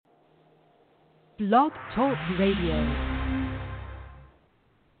Blog Talk Radio.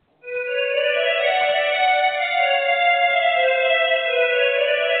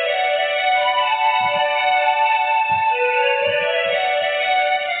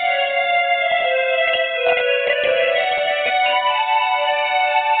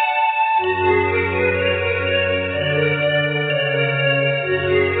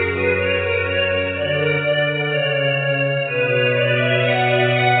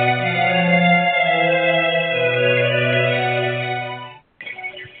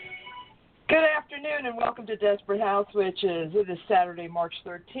 Desperate House Witches. It is Saturday, March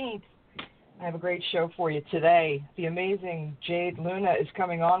 13th. I have a great show for you today. The amazing Jade Luna is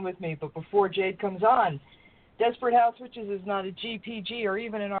coming on with me, but before Jade comes on, Desperate House Witches is not a GPG or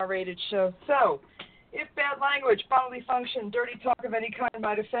even an R-rated show. So, if bad language, bodily function, dirty talk of any kind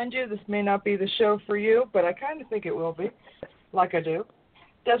might offend you, this may not be the show for you, but I kind of think it will be, like I do.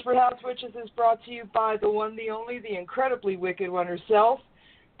 Desperate House Witches is brought to you by the one, the only, the incredibly wicked one herself,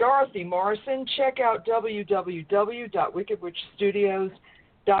 Dorothy Morrison. Check out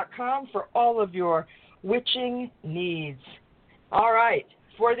www.wickedwitchstudios.com for all of your witching needs. All right,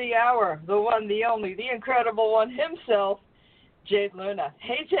 for the hour, the one, the only, the incredible one himself, Jade Luna.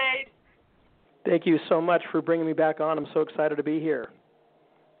 Hey, Jade. Thank you so much for bringing me back on. I'm so excited to be here.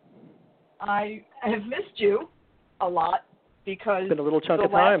 I have missed you a lot because it's been a little chunk the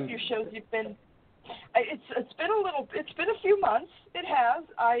of time. last few shows you've been. It's been a few months. It has.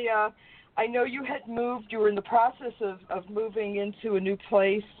 I know you had moved. You were in the process of moving into a new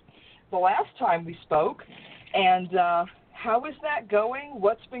place the last time we spoke. And how is that going?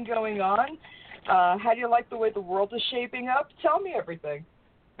 What's been going on? How do you like the way the world is shaping up? Tell me everything.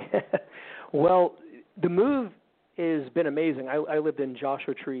 Well, the move has been amazing. I lived in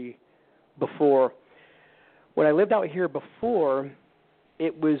Joshua Tree before. When I lived out here before,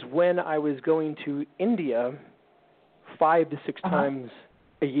 it was when I was going to India 5 to 6 times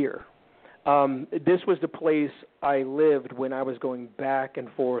a year. This was the place I lived when I was going back and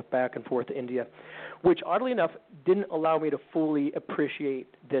forth to India, which oddly enough didn't allow me to fully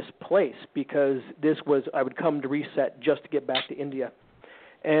appreciate this place because I would come to reset just to get back to India.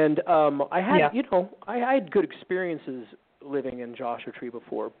 And I had good experiences living in Joshua Tree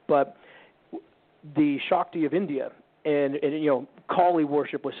before, but the Shakti of India and Kali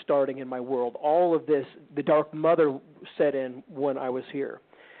worship was starting in my world. All of this, the Dark Mother set in when I was here.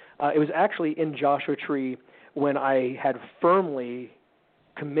 It was actually in Joshua Tree when I had firmly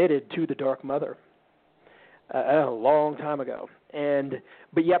committed to the Dark Mother a long time ago.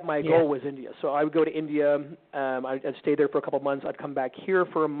 But yet my goal was India. So I would go to India. I'd stay there for a couple of months. I'd come back here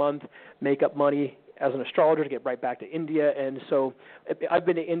for a month, make up money as an astrologer to get right back to India. And so I've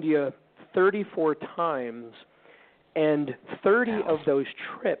been to India 34 times. And 30 of those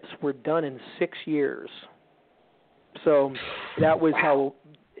trips were done in 6 years. So that was how,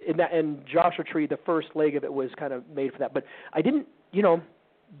 and Joshua Tree, the first leg of it was kind of made for that. But I didn't,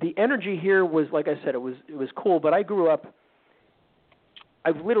 the energy here was, like I said, it was cool. But I grew up,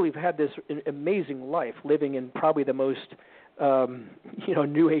 I've literally had this amazing life living in probably the most,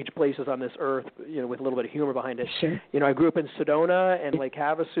 new age places on this earth, with a little bit of humor behind it. Sure. I grew up in Sedona and Lake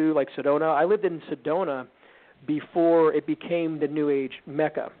Havasu, like Sedona. I lived in Sedona before it became the New Age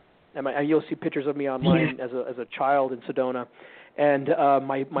Mecca. And you'll see pictures of me online as a child in Sedona. And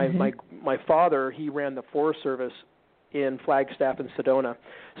my father, he ran the Forest Service in Flagstaff and Sedona.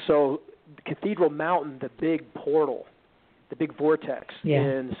 So Cathedral Mountain, the big portal, the big vortex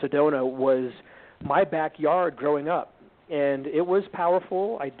in Sedona was my backyard growing up. And it was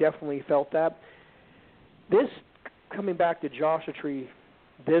powerful. I definitely felt that. This, coming back to Joshua Tree,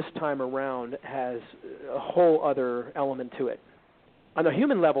 this time around has a whole other element to it. On a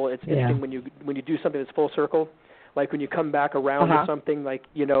human level, it's interesting when you do something that's full circle, like when you come back around to something like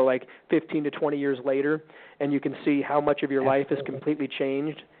 15 to 20 years later, and you can see how much of your life has completely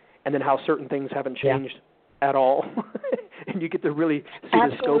changed, and then how certain things haven't changed at all. And you get to really see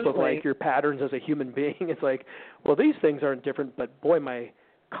the scope of your patterns as a human being. It's like, well, these things aren't different, but boy, my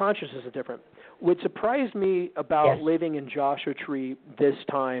consciousness is different. What surprised me about living in Joshua Tree this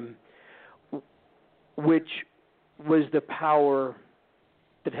time, which was the power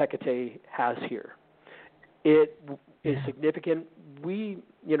that Hecate has here. It is significant. We,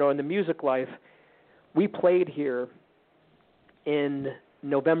 in the music life, we played here in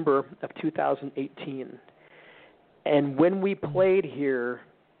November of 2018. And when we played here,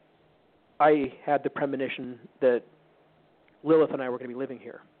 I had the premonition that Lilith and I were going to be living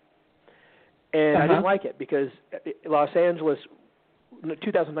here. And I didn't like it because Los Angeles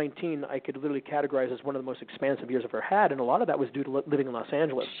 2019 I could literally categorize as one of the most expansive years I've ever had, and a lot of that was due to living in Los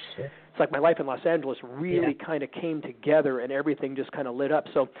Angeles. Sure. It's like my life in Los Angeles really kind of came together, and everything just kind of lit up.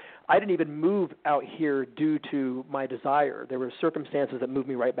 So I didn't even move out here due to my desire. There were circumstances that moved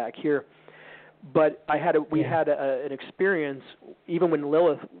me right back here. But we had an experience, even when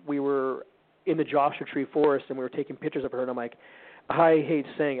Lilith, we were in the Joshua Tree Forest, and we were taking pictures of her, and I'm like, I hate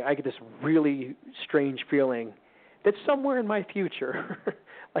saying it, I get this really strange feeling that somewhere in my future,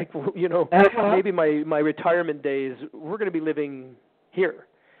 like, maybe my retirement days, we're going to be living here.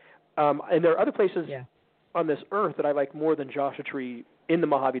 And there are other places on this earth that I like more than Joshua Tree in the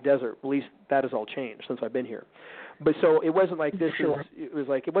Mojave Desert. At least that has all changed since I've been here. But so it wasn't like this. Sure. It was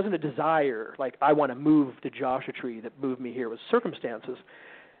like, it wasn't a desire, like I want to move to Joshua Tree that moved me here. It was circumstances.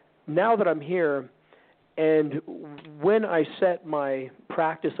 Now that I'm here, and when I set my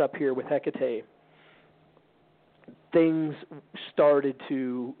practice up here with Hecate, things started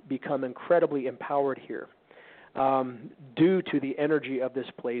to become incredibly empowered here due to the energy of this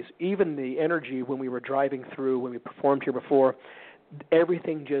place. Even the energy when we were driving through, when we performed here before,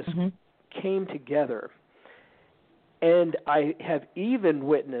 everything just came together. And I have even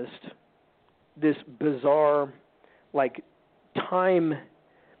witnessed this bizarre, like, time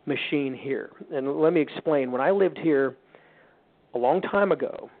machine here. And let me explain. When I lived here a long time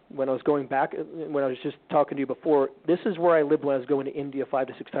ago, when I was going back, when I was just talking to you before, this is where I lived when I was going to India 5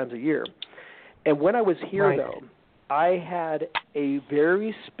 to 6 times a year. And when I was here, though, I had a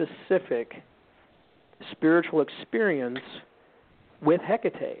very specific spiritual experience with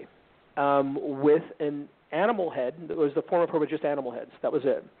Hecate, with an animal head. It was the form of her was just animal heads. That was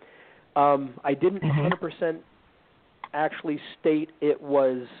it. I didn't 100% actually state it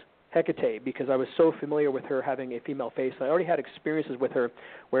was Hecate because I was so familiar with her having a female face. I already had experiences with her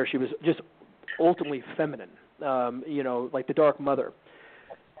where she was just ultimately feminine, like the Dark Mother.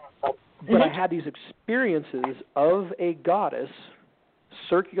 But I had these experiences of a goddess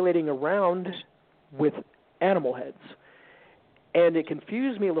circulating around with animal heads. And it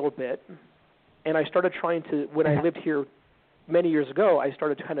confused me a little bit, and I started trying to, when I lived here many years ago, I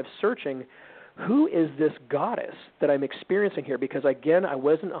started kind of searching, who is this goddess that I'm experiencing here? Because, again, I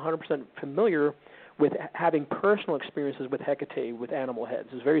wasn't 100% familiar with having personal experiences with Hecate with animal heads,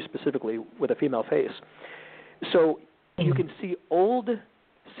 very specifically with a female face. So you can see old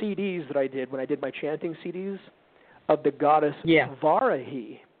CDs that I did when I did my chanting CDs of the goddess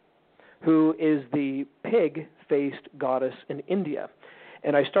Varahi, who is the pig-faced goddess in India.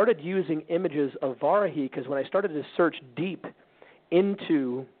 And I started using images of Varahi because when I started to search deep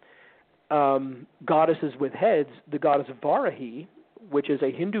into goddesses with heads, the goddess Varahi, which is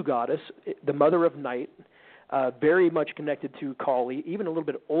a Hindu goddess, the mother of night, very much connected to Kali, even a little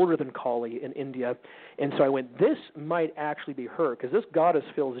bit older than Kali in India. And so I went, this might actually be her because this goddess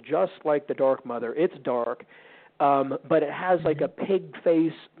feels just like the Dark Mother. It's dark, but it has like a pig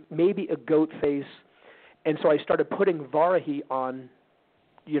face, maybe a goat face. And so I started putting Varahi on,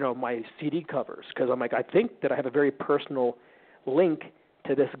 my CD covers because I'm like, I think that I have a very personal link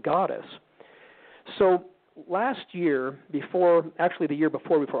to this goddess. So last year, the year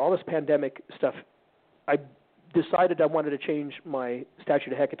before all this pandemic stuff, I decided I wanted to change my statue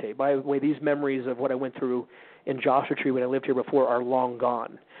to Hecate. By the way, these memories of what I went through in Joshua Tree when I lived here before are long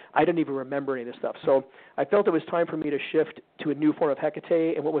gone. I didn't even remember any of this stuff. So I felt it was time for me to shift to a new form of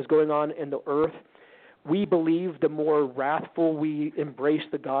Hecate and what was going on in the earth. We believe the more wrathful we embrace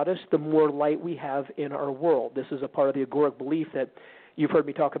the goddess, the more light we have in our world. This is a part of the agoric belief that you've heard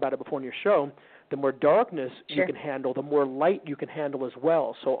me talk about it before in your show. The more darkness you can handle, the more light you can handle as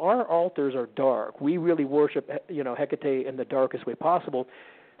well. So our altars are dark. We really worship, Hecate in the darkest way possible.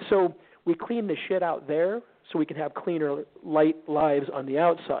 So we clean the shit out there so we can have cleaner, light lives on the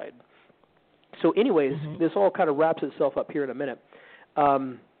outside. So anyways, this all kind of wraps itself up here in a minute.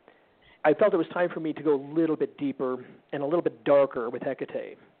 I felt it was time for me to go a little bit deeper and a little bit darker with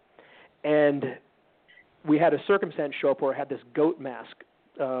Hecate. And we had a circumstance show up where I had this goat mask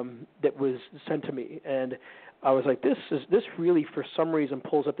that was sent to me. And I was like, this really, for some reason,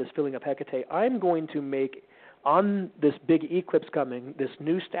 pulls up this feeling of Hecate. I'm going to make, on this big eclipse coming, this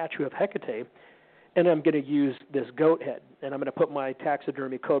new statue of Hecate, and I'm going to use this goat head. And I'm going to put my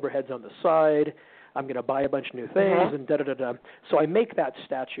taxidermy cobra heads on the side. I'm going to buy a bunch of new things and da-da-da-da. So I make that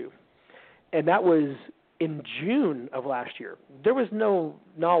statue. And that was in June of last year. There was no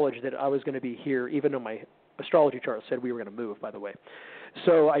knowledge that I was going to be here, even though my astrology chart said we were going to move, by the way.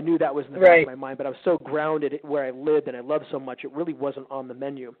 So I knew that was in the back of my mind, but I was so grounded where I lived and I loved so much, it really wasn't on the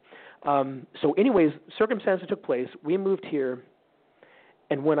menu. So anyways, circumstances took place. We moved here,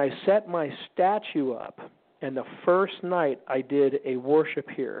 and when I set my statue up, and the first night I did a worship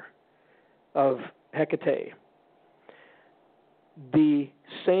here of Hecate, the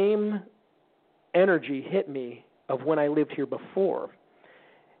same energy hit me of when I lived here before.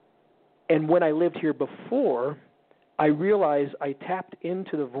 And when I lived here before, I realized I tapped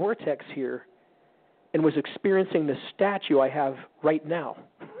into the vortex here and was experiencing the statue I have right now.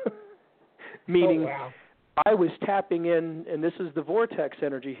 Meaning, I was tapping in, and this is the vortex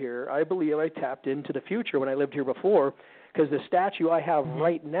energy here. I believe I tapped into the future when I lived here before, because the statue I have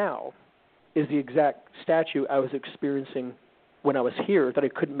right now is the exact statue I was experiencing when I was here, that I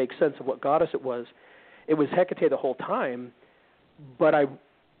couldn't make sense of what goddess it was. It was Hecate the whole time, but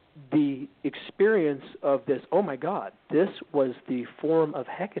the experience of this, oh my God, this was the form of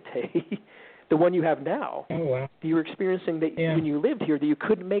Hecate, the one you have now. Oh, wow. You were experiencing that when you lived here, that you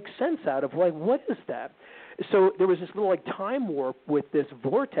couldn't make sense out of, like, what is that? So there was this little, like, time warp with this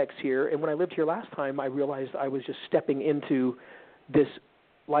vortex here, and when I lived here last time, I realized I was just stepping into this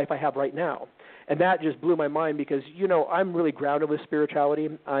life I have right now. And that just blew my mind because, you know, I'm really grounded with spirituality.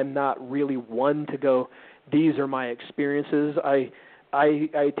 I'm not really one to go, these are my experiences. I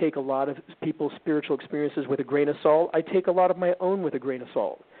take a lot of people's spiritual experiences with a grain of salt. I take a lot of my own with a grain of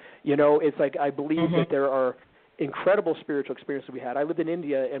salt. You know, it's like I believe that there are incredible spiritual experiences we had. I lived in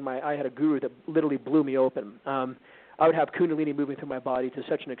India, and I had a guru that literally blew me open. I would have Kundalini moving through my body to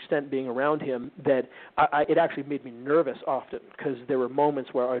such an extent being around him that it actually made me nervous often, because there were moments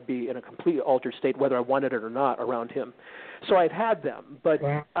where I would be in a completely altered state, whether I wanted it or not, around him. So I've had them, but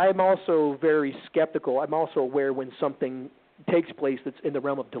I'm also very skeptical. I'm also aware when something takes place that's in the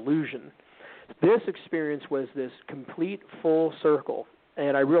realm of delusion. This experience was this complete full circle,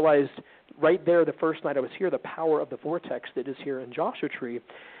 and I realized right there the first night I was here the power of the vortex that is here in Joshua Tree.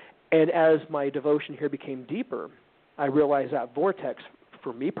 And as my devotion here became deeper, I realized that vortex,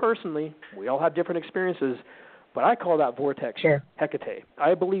 for me personally, we all have different experiences, but I call that vortex Hecate.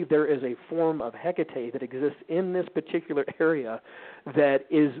 I believe there is a form of Hecate that exists in this particular area that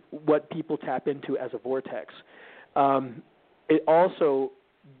is what people tap into as a vortex. It also,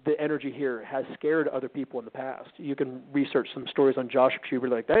 the energy here has scared other people in the past. You can research some stories on Joshua Tree where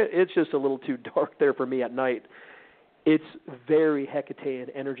like, it's just a little too dark there for me at night. It's very Hecatean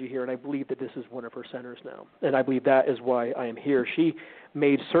energy here, and I believe that this is one of her centers now. And I believe that is why I am here. She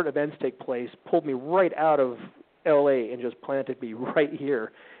made certain events take place, pulled me right out of L.A. and just planted me right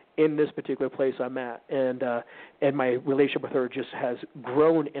here in this particular place I'm at. And my relationship with her just has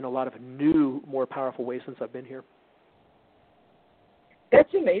grown in a lot of new, more powerful ways since I've been here.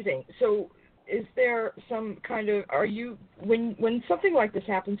 That's amazing. So is there some kind of, are you, when something like this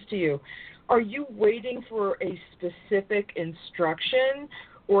happens to you, are you waiting for a specific instruction,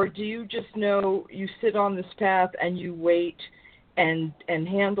 or do you just know you sit on this path and you wait and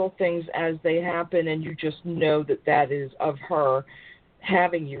handle things as they happen, and you just know that is of her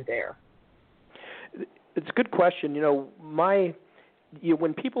having you there? It's a good question. You know,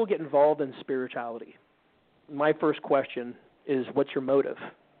 when people get involved in spirituality, my first question is, what's your motive?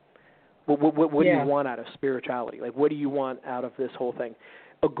 What do you want out of spirituality? Like, what do you want out of this whole thing?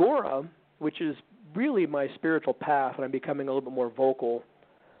 Agora, which is really my spiritual path, and I'm becoming a little bit more vocal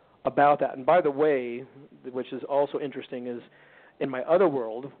about that. And by the way, which is also interesting, is in my other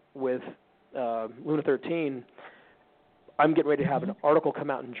world with Luna 13, I'm getting ready to have an article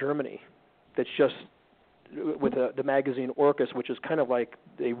come out in Germany that's just with the magazine Orcus, which is kind of like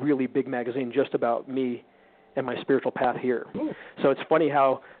a really big magazine just about me and my spiritual path here. So it's funny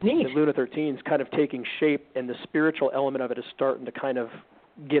how the Luna 13 is kind of taking shape, and the spiritual element of it is starting to kind of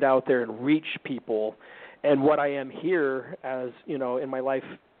get out there and reach people. And what I am here, as you know, in my life,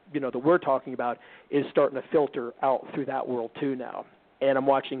 you know, that we're talking about, is starting to filter out through that world too now. And I'm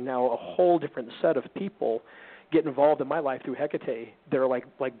watching now a whole different set of people get involved in my life through Hecate. They're like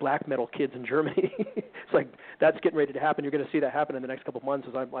black metal kids in Germany. It's like that's getting ready to happen. You're going to see that happen in the next couple of months.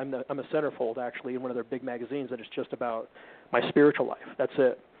 As I'm a centerfold actually in one of their big magazines that is just about my spiritual life. That's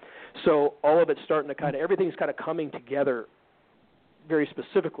it. So all of it's starting to everything's kind of coming together very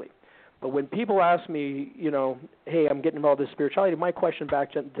specifically. But when people ask me, you know, hey, I'm getting involved in spirituality, my question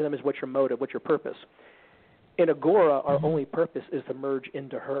back to them is, what's your motive? What's your purpose? In Agora, our only purpose is to merge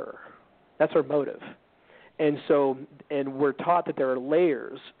into her. That's our motive. And so, and we're taught that there are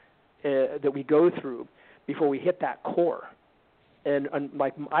layers that we go through before we hit that core. And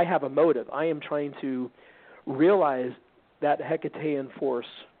like, I have a motive. I am trying to realize that Hecatean force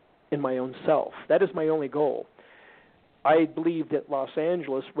in my own self. That is my only goal. I believe that Los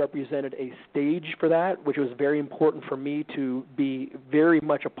Angeles represented a stage for that, which was very important for me to be very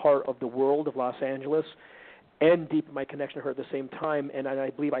much a part of the world of Los Angeles. and deepen my connection to her at the same time. And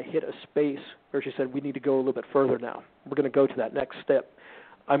I believe I hit a space where she said, we need to go a little bit further now. We're going to go to that next step.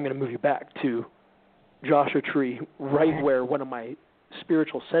 I'm going to move you back to Joshua Tree, right where one of my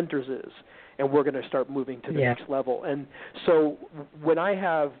spiritual centers is, and we're going to start moving to the next level. And so when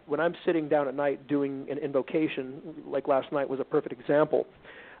I'm sitting down at night doing an invocation, like last night was a perfect example,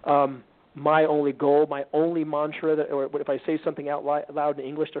 my only goal, my only mantra, or if I say something out loud in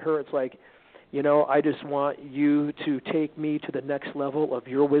English to her, it's like, I just want you to take me to the next level of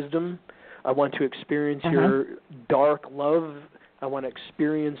your wisdom. I want to experience your dark love. I want to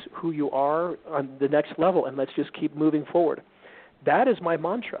experience who you are on the next level, and let's just keep moving forward. That is my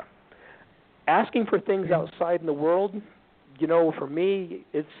mantra. Asking for things outside in the world, for me,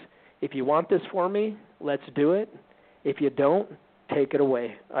 it's if you want this for me, let's do it. If you don't, take it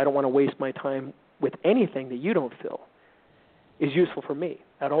away. I don't want to waste my time with anything that you don't feel is useful for me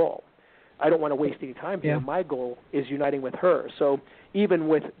at all. I don't want to waste any time here. My goal is uniting with her. So even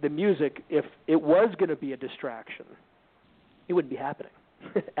with the music, if it was going to be a distraction, it wouldn't be happening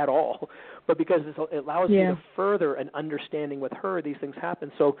at all. But because it allows me to further an understanding with her, these things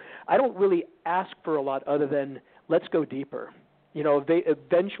happen. So I don't really ask for a lot other than let's go deeper.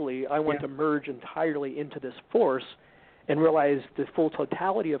 Eventually I want to merge entirely into this force and realize the full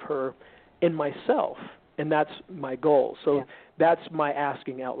totality of her in myself, and that's my goal. So that's my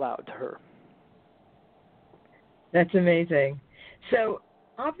asking out loud to her. That's amazing. So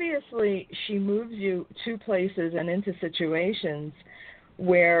obviously she moves you to places and into situations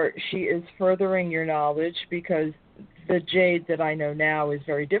where she is furthering your knowledge, because the Jade that I know now is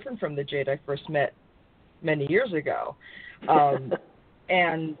very different from the Jade I first met many years ago.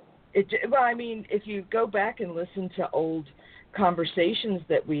 And if you go back and listen to old conversations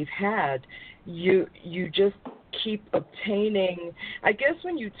that we've had, you just keep obtaining. I guess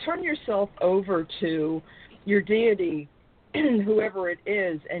when you turn yourself over to your deity, whoever it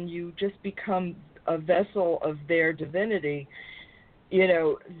is, and you just become a vessel of their divinity,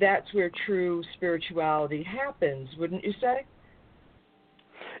 that's where true spirituality happens, wouldn't you say?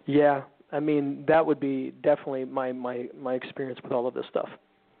 Yeah, that would be definitely my experience with all of this stuff.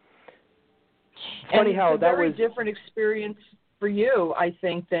 Funny how that was a very different experience for you, I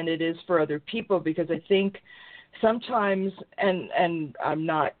think, than it is for other people, because I think sometimes, and I'm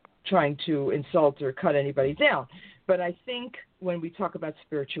not trying to insult or cut anybody down, but I think when we talk about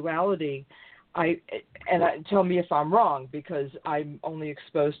spirituality, tell me if I'm wrong, because I'm only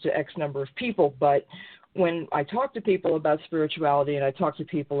exposed to X number of people, but when I talk to people about spirituality and I talk to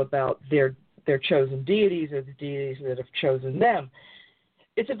people about their chosen deities or the deities that have chosen them,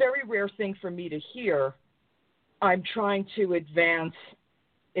 it's a very rare thing for me to hear, I'm trying to advance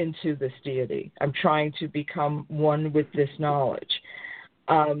into this deity. I'm trying to become one with this knowledge.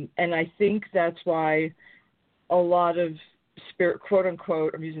 And I think that's why a lot of quote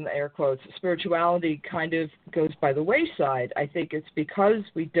unquote, I'm using the air quotes, spirituality kind of goes by the wayside. I think it's because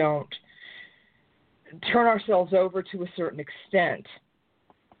we don't turn ourselves over to a certain extent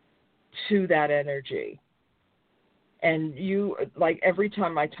to that energy. And you, like, every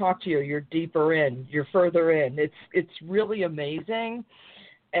time I talk to you, you're deeper in, you're further in. It's really amazing,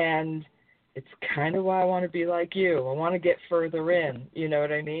 and it's kind of why I want to be like you. I want to get further in, you know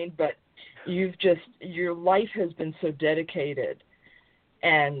what I mean? But your life has been so dedicated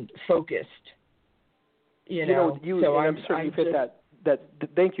and focused, So I'm certain you've hit that.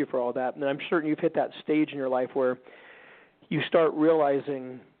 Thank you for all that, and I'm certain you've hit that stage in your life where you start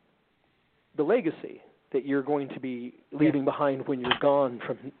realizing the legacy that you're going to be leaving behind when you're gone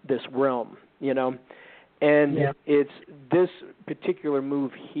from this realm, And it's this particular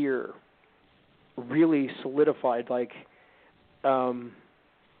move here really solidified, like, what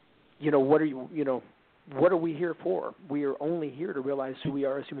are we here for? We are only here to realize who we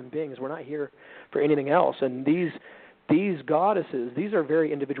are as human beings. We're not here for anything else. And these goddesses, these are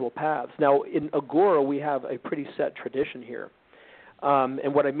very individual paths. Now, in Agora, we have a pretty set tradition here.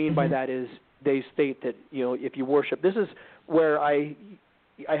 And what I mean by that is they state that, if you worship, this is where I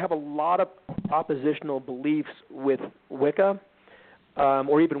have a lot of oppositional beliefs with Wicca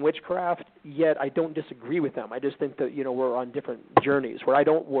or even witchcraft, yet I don't disagree with them. I just think that, we're on different journeys where I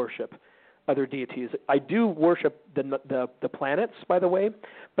don't worship other deities. I do worship the planets, by the way,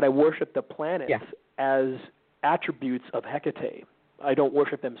 but I worship the planets as attributes of Hecate. I don't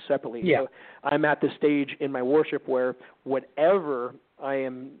worship them separately. So I'm at the stage in my worship where whatever I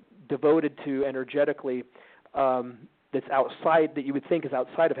am devoted to energetically that's outside, that you would think is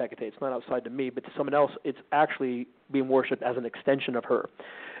outside of Hecate. It's not outside to me, but to someone else, it's actually being worshipped as an extension of her.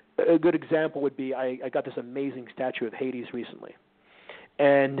 A good example would be I got this amazing statue of Hades recently.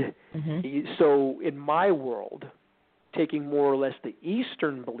 And so in my world, taking more or less the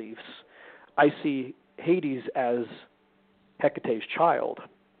Eastern beliefs, I see Hades as Hecate's child,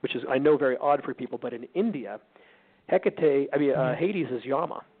 which is, I know, very odd for people, but in India, Hades is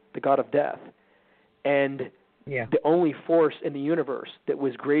Yama, the god of death. And the only force in the universe that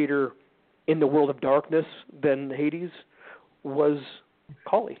was greater in the world of darkness than Hades was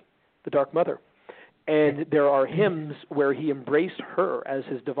Kali, the Dark Mother. And there are hymns where he embraced her as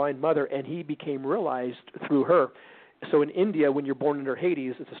his divine mother, and he became realized through her. So in India, when you're born under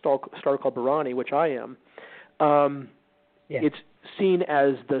Hades, it's a star called Bharani, which I am. It's seen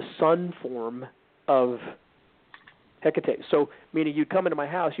as the sun form of Hecate. So meaning you'd come into my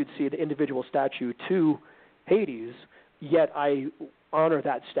house, you'd see the individual statue to Hades, yet I honor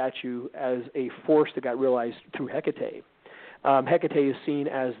that statue as a force that got realized through Hecate. Hecate is seen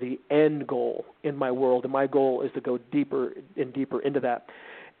as the end goal in my world, and my goal is to go deeper and deeper into that.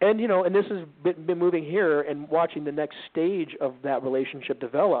 And, and this has been moving here and watching the next stage of that relationship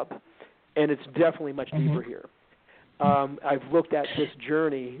develop, and it's definitely much deeper here. I've looked at this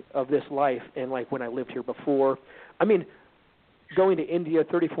journey of this life, and like when I lived here before, I mean, going to India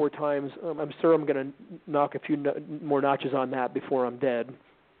 34 times, I'm sure I'm going to knock a few more notches on that before I'm dead.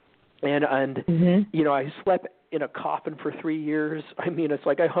 And I slept in a coffin for 3 years. I mean, it's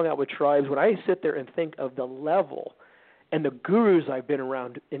like I hung out with tribes. When I sit there and think of the level and the gurus I've been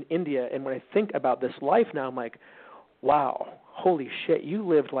around in India, and when I think about this life now, I'm like, wow, holy shit, you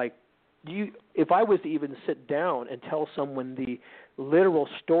lived like if I was to even sit down and tell someone the literal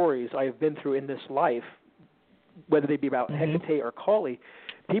stories I've been through in this life, whether they be about Hecate or Kali,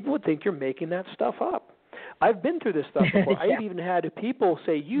 people would think you're making that stuff up. I've been through this stuff before. I've even had people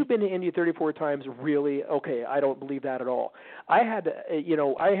say, "You've been to India 34 times, really?" Okay, I don't believe that at all. I had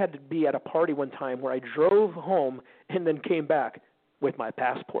to be at a party one time where I drove home and then came back with my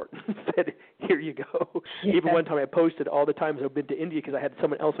passport and said, "Here you go." Yeah. Even one time I posted all the times I've been to India because I had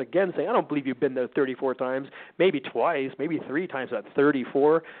someone else again saying, "I don't believe you've been there 34 times, maybe twice, maybe 3 times at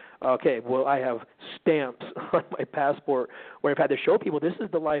 34. Okay, well, I have stamps on my passport where I've had to show people this is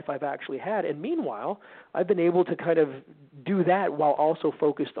the life I've actually had. And meanwhile, I've been able to kind of do that while also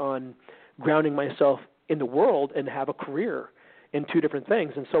focused on grounding myself in the world and have a career in 2 different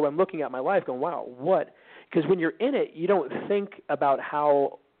things. And so I'm looking at my life going, wow, what? Because when you're in it, you don't think about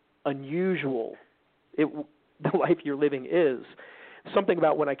how unusual the life you're living is. Something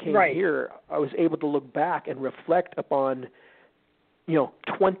about when I came here, I was able to look back and reflect upon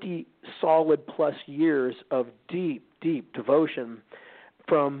 20 solid plus years of deep, deep devotion,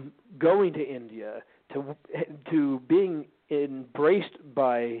 from going to India to being embraced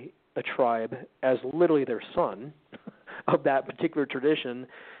by a tribe as literally their son of that particular tradition,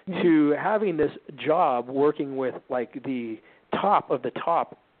 to having this job working with like the top of the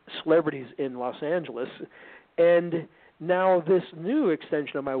top celebrities in Los Angeles, and now this new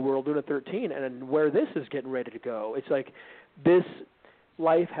extension of my world, Luna 13, and where this is getting ready to go. It's like this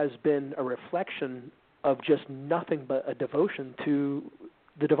life has been a reflection of just nothing but a devotion to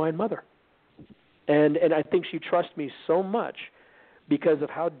the Divine Mother. And I think she trusts me so much because of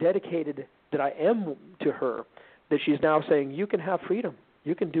how dedicated that I am to her, that she's now saying, you can have freedom.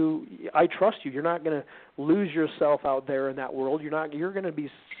 You can do, I trust you. You're not going to lose yourself out there in that world. You're going to be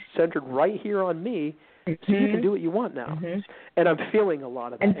centered right here on me, so you can do what you want now. And I'm feeling a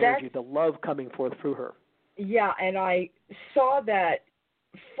lot of that energy, the love coming forth through her. Yeah, and I saw that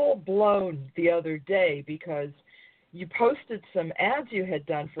full-blown the other day because you posted some ads you had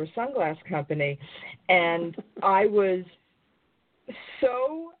done for a sunglass company, and I was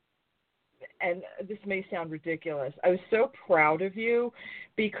so, and this may sound ridiculous, I was so proud of you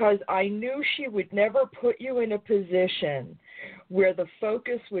because I knew she would never put you in a position where the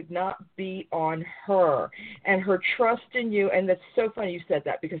focus would not be on her and her trust in you. And that's so funny you said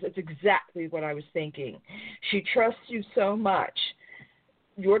that because it's exactly what I was thinking. She trusts you so much,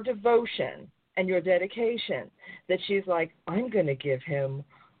 your devotion and your dedication, that she's like, I'm going to give him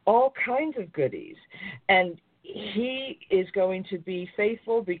all kinds of goodies. And he is going to be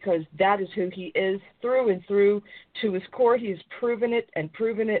faithful because that is who he is through and through to his core. He's proven it and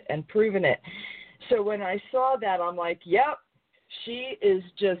proven it and proven it. So when I saw that, I'm like, yep, she is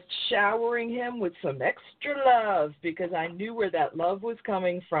just showering him with some extra love because I knew where that love was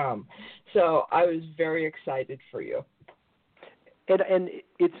coming from. So I was very excited for you. And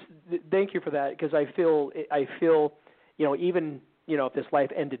it's, thank you for that, because I feel even if this life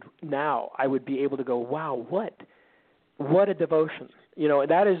ended now, I would be able to go, wow, what a devotion.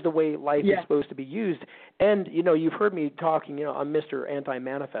 That is the way life Yeah. is supposed to be used. And, you've heard me talking, I'm Mr.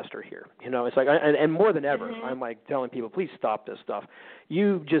 Anti-Manifester here. It's like, and more than ever, I'm like telling people, please stop this stuff.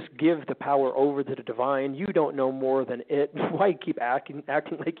 You just give the power over to the divine. You don't know more than it. Why keep acting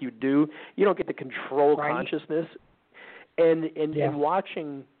like you do? You don't get to control consciousness. And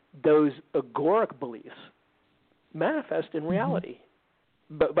watching those agoric beliefs manifest in reality.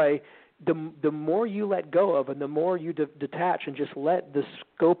 But by the more you let go of and the more you detach and just let the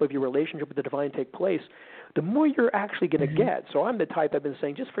scope of your relationship with the divine take place, the more you're actually going to get. So I'm the type I've been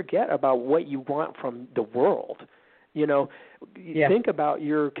saying, just forget about what you want from the world. Think about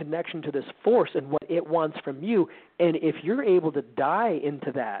your connection to this force and what it wants from you. And if you're able to die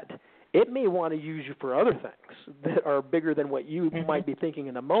into that, it may want to use you for other things that are bigger than what you might be thinking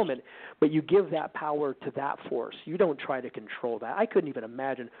in the moment, but you give that power to that force. You don't try to control that. I couldn't even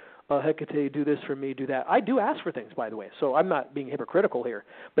imagine, Hecate, do this for me, do that. I do ask for things, by the way, so I'm not being hypocritical here,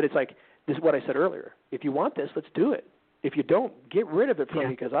 but it's like, this is what I said earlier. If you want this, let's do it. If you don't, get rid of it from me,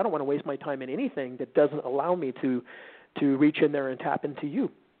 because I don't want to waste my time in anything that doesn't allow me to reach in there and tap into you.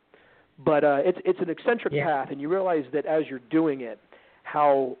 But it's an eccentric path, and you realize that as you're doing it,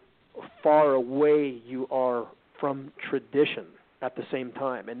 how far away you are from tradition at the same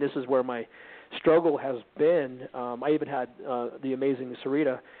time. And this is where my struggle has been. I even had the amazing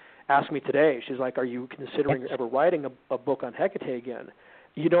Sarita ask me today. She's like, are you considering ever writing a book on Hecate again?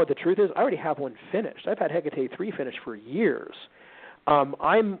 You know what the truth is? I already have one finished. I've had Hecate 3 finished for years.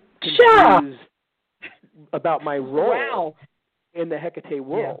 I'm confused about my role in the Hecate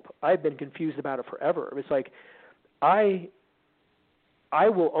world. I've been confused about it forever. It's like I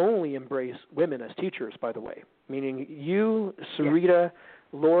will only embrace women as teachers, by the way, meaning you, Sarita,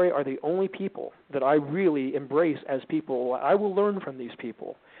 Lori are the only people that I really embrace as people. I will learn from these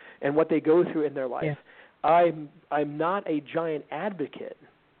people and what they go through in their life. I'm not a giant advocate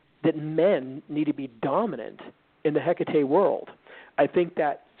that men need to be dominant in the Hecate world. I think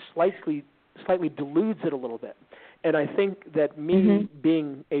that slightly deludes it a little bit. And I think that me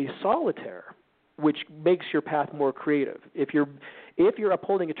being a solitaire, which makes your path more creative. If you're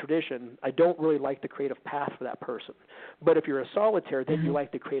upholding a tradition, I don't really like the creative path for that person. But if you're a solitaire, then you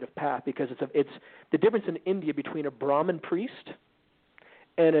like the creative path, because it's the difference in India between a Brahmin priest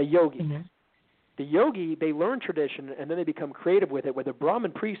and a yogi. The yogi, they learn tradition and then they become creative with it, where the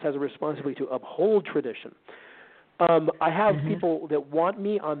Brahmin priest has a responsibility to uphold tradition. I have people that want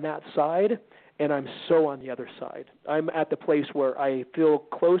me on that side, and I'm so on the other side. I'm at the place where I feel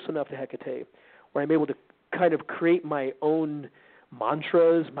close enough to Hecate where I'm able to kind of create my own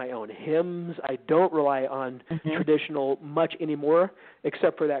mantras, my own hymns. I don't rely on traditional much anymore,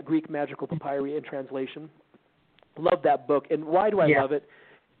 except for that Greek magical papyri in translation. Love that book. And why do I love it?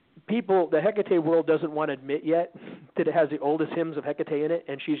 The Hecate world doesn't want to admit yet that it has the oldest hymns of Hecate in it,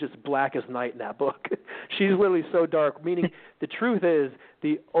 and she's just black as night in that book. She's literally so dark, meaning the truth is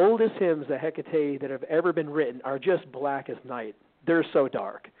the oldest hymns of Hecate that have ever been written are just black as night. They're so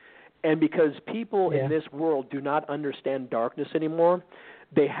dark. And because people in this world do not understand darkness anymore,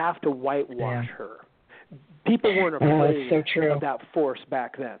 they have to whitewash her. People weren't afraid of that force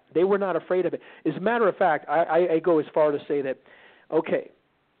back then. They were not afraid of it. As a matter of fact, I go as far to say that, okay,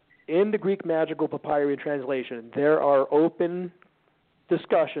 in the Greek magical papyri translation, there are open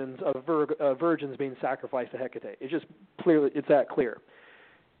discussions of virgins being sacrificed to Hecate. It's that clear.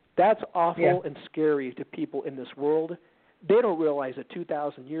 That's awful and scary to people in this world. They don't realize that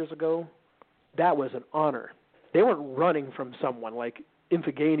 2,000 years ago, that was an honor. They weren't running from someone like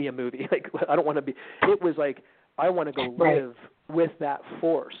Iphigenia movie. Like, I don't want to be. It was like, I want to go live with that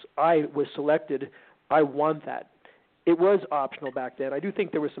force. I was selected. I want that. It was optional back then. I do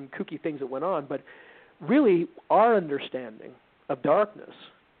think there were some kooky things that went on, but really our understanding of darkness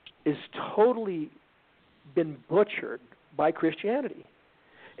is totally been butchered by Christianity.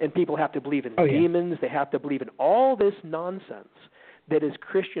 And people have to believe in demons. They have to believe in all this nonsense that is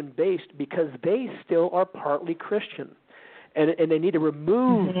Christian-based, because they still are partly Christian. And they need to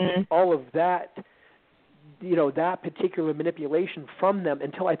remove all of that, that particular manipulation from them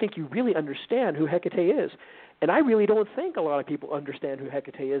until I think you really understand who Hecate is. And I really don't think a lot of people understand who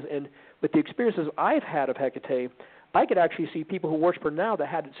Hecate is. And with the experiences I've had of Hecate, I could actually see people who worship her now that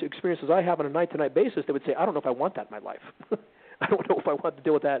had experiences I have on a night-to-night basis that would say, I don't know if I want that in my life. I don't know if I want to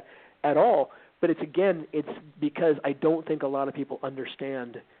deal with that at all. But it's because I don't think a lot of people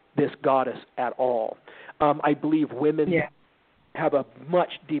understand this goddess at all. I believe women have a much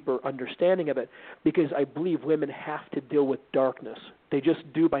deeper understanding of it, because I believe women have to deal with darkness. They just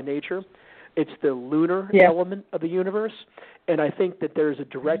do by nature. It's the lunar element of the universe, and I think that there's a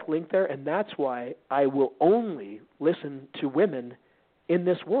direct link there, and that's why I will only listen to women in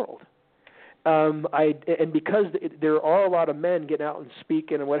this world. And because there are a lot of men getting out and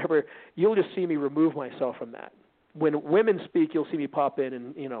speaking and whatever, you'll just see me remove myself from that. When women speak, you'll see me pop in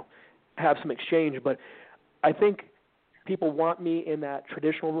and, have some exchange. But I think people want me in that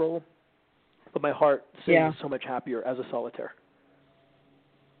traditional role, but my heart sings so much happier as a solitaire.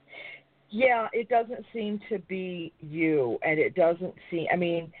 Yeah, it doesn't seem to be you, and it doesn't seem,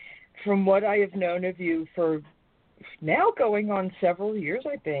 from what I have known of you for now going on several years,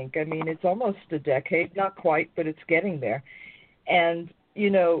 I think. It's almost a decade, not quite, but it's getting there. And,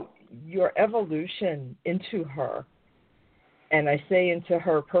 your evolution into her, and I say into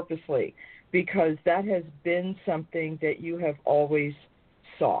her purposely, because that has been something that you have always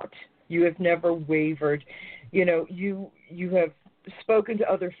sought. You have never wavered. You have spoken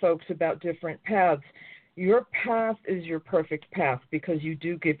to other folks about different paths. Your path is your perfect path because you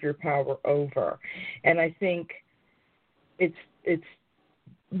do give your power over. And I think it's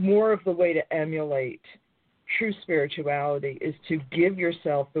more of the way to emulate true spirituality is to give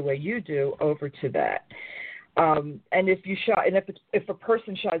yourself the way you do over to that. And if a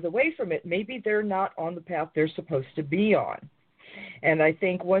person shies away from it, maybe they're not on the path they're supposed to be on. And I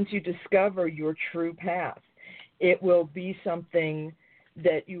think once you discover your true path, it will be something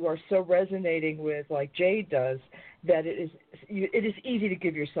that you are so resonating with, like Jade does, that it is easy to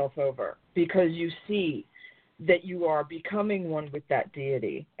give yourself over because you see that you are becoming one with that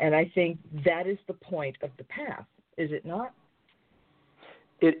deity. And I think that is the point of the path, is it not?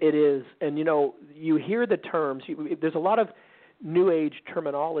 It is. And, you hear the terms. There's a lot of New Age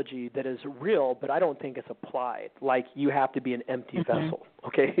terminology that is real, but I don't think it's applied. Like you have to be an empty vessel,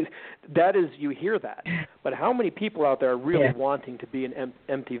 okay? That is, you hear that. But how many people out there are really wanting to be an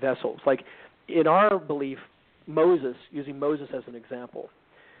empty vessel? It's like in our belief, Moses, using Moses as an example,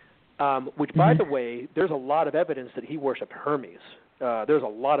 which, by the way, there's a lot of evidence that he worshipped Hermes. There's a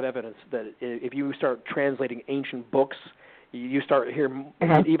lot of evidence that if you start translating ancient books, you start hearing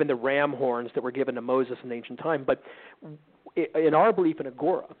even the ram horns that were given to Moses in ancient time. But in our belief in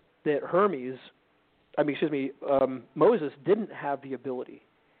Agora, that Moses didn't have the ability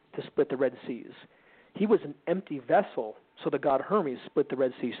to split the Red Seas. He was an empty vessel, so the god Hermes split the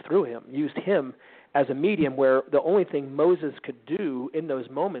Red Seas through him, used him as a medium where the only thing Moses could do in those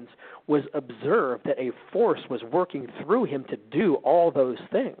moments was observe that a force was working through him to do all those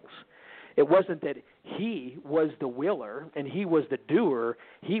things. It wasn't that he was the willer and he was the doer.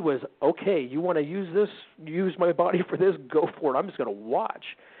 He was, okay, you want to use my body for this, go for it. I'm just going to watch.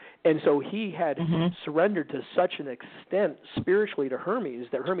 And so he had surrendered to such an extent spiritually to Hermes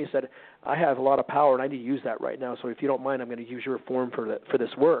that Hermes said, I have a lot of power and I need to use that right now. So if you don't mind, I'm going to use your form for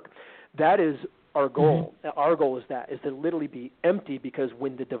this work. That is our goal. Our goal is to literally be empty, because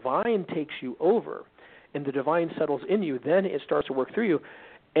when the divine takes you over and the divine settles in you, then it starts to work through you.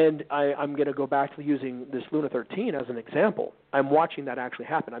 And I'm going to go back to using this Luna 13 as an example. I'm watching that actually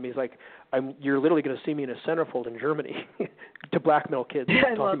happen. It's like you're literally going to see me in a centerfold in Germany to blackmail kids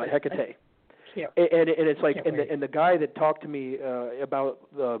talking about Hecate. And it's like, and the guy that talked to me about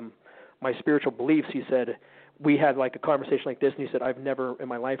my spiritual beliefs, he said, we had like a conversation like this, and he said, I've never in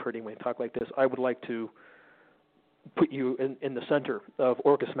my life heard anyone talk like this. I would like to put you in the center of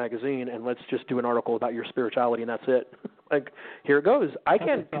Orcus magazine, and let's just do an article about your spirituality, and that's it. Like, here it goes. I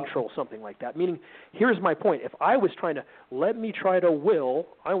can't control something like that. Meaning, here's my point. If I was trying to,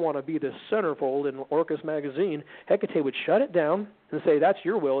 I want to be the centerfold in Orcus magazine, Hecate would shut it down and say, that's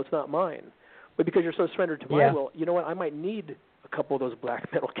your will, it's not mine. But because you're so surrendered to my will, you know what, I might need a couple of those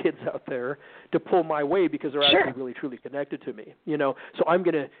black metal kids out there to pull my way because they're actually really, truly connected to me. So I'm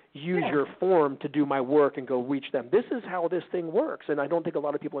going to use your form to do my work and go reach them. This is how this thing works, and I don't think a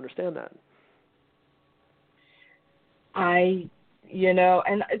lot of people understand that. And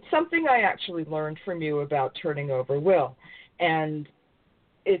it's something I actually learned from you about turning over will. And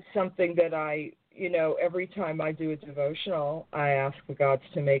it's something that I, every time I do a devotional, I ask the gods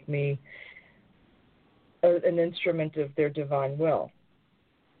to make me an instrument of their divine will.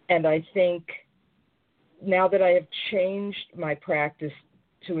 And I think now that I have changed my practice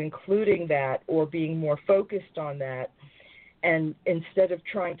to including that or being more focused on that, and instead of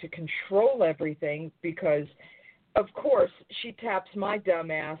trying to control everything, because of course she taps my dumb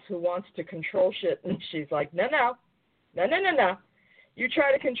ass who wants to control shit, and she's like, no. You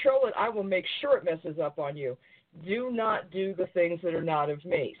try to control it, I will make sure it messes up on you. Do not do the things that are not of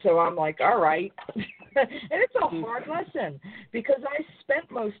me. So I'm like, all right. And it's a hard lesson because I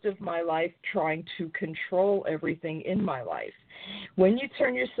spent most of my life trying to control everything in my life. When you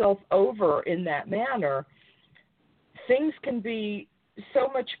turn yourself over in that manner, things can be so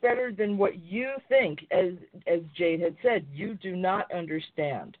much better than what you think. As Jade had said, you do not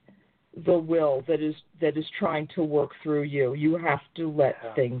understand the will that is trying to work through you. You have to let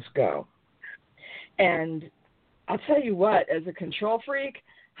things go. And I'll tell you what, as a control freak,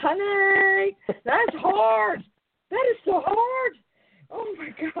 honey, that's hard. That is so hard. Oh my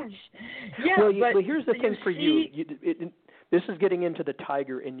gosh. Yeah, well, but here's the thing for you. This is getting into the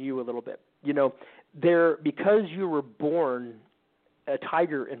tiger in you a little bit. You know, because you were born a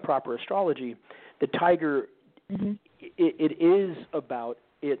tiger in proper astrology, the tiger, it is about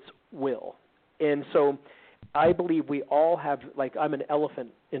its will. And so I believe we all have, like, I'm an elephant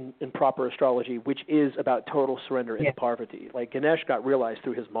in proper astrology, which is about total surrender into Parvati. Like, Ganesh got realized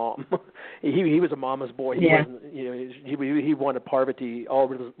through his mom. he was a mama's boy. He wasn't, you know, he wanted Parvati, all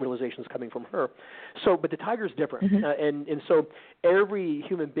realizations coming from her. So, but the tiger's different. And so every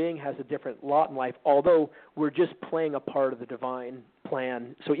human being has a different lot in life, although we're just playing a part of the divine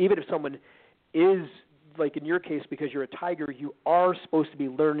plan. So even if someone is, like in your case, because you're a tiger, you are supposed to be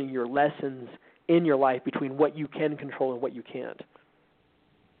learning your lessons in your life between what you can control and what you can't.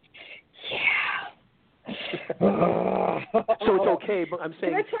 Yeah. So it's okay, but I'm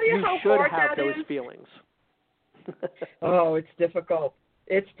saying you should have those feelings. Oh, it's difficult.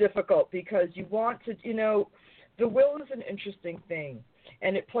 It's difficult because you want to, you know, the will is an interesting thing,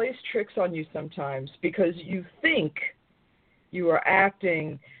 and it plays tricks on you sometimes because you think you are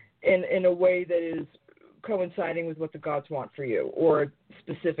acting in a way that is coinciding with what the gods want for you or a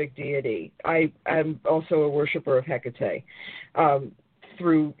specific deity. I'm also a worshiper of Hecate.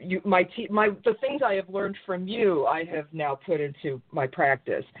 Through you, the things I have learned from you, I have now put into my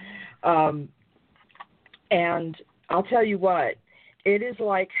practice. And I'll tell you what, it is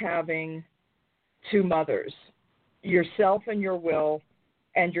like having two mothers, yourself and your will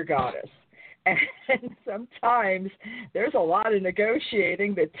and your goddess. And sometimes there's a lot of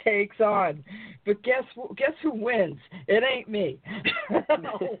negotiating that takes on. But guess who wins? It ain't me.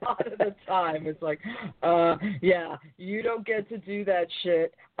 A lot of the time it's like, yeah, you don't get to do that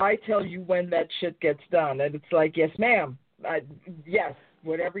shit. I tell you when that shit gets done. And it's like, yes, ma'am. Yes,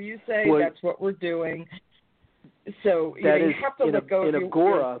 whatever you say, that's what we're doing. So you have to let go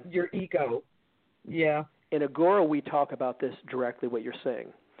of your ego. Yeah. In Agora, we talk about this directly, what you're saying.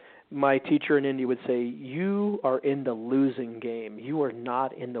 My teacher in India would say, you are in the losing game. You are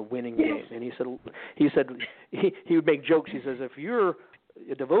not in the winning game. And he he would make jokes. He says, if you're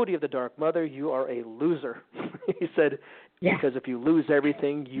a devotee of the Dark Mother, you are a loser. He said, because if you lose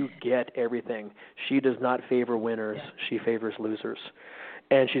everything, you get everything. She does not favor winners. She favors losers.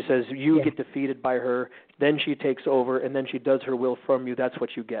 And she says, you get defeated by her, then she takes over, and then she does her will from you. That's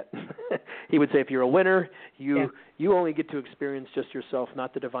what you get. He would say, if you're a winner, you only get to experience just yourself,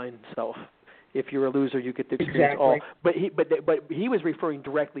 not the divine self. If you're a loser, you get to experience all. But he was referring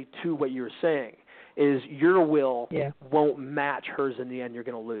directly to what you're saying, is your will won't match hers in the end. You're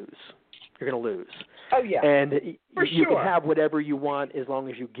going to lose. You're going to lose. Oh, yeah. And you can have whatever you want as long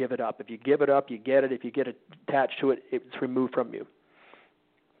as you give it up. If you give it up, you get it. If you get attached to it, it's removed from you.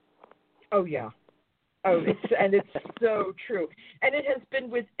 Oh, yeah. Oh, it's so true. And it has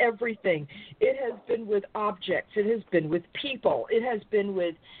been with everything. It has been with objects. It has been with people. It has been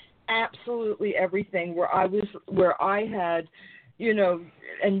with absolutely everything where I had, you know,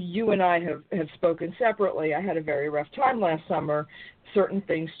 and you and I have spoken separately. I had a very rough time last summer. Certain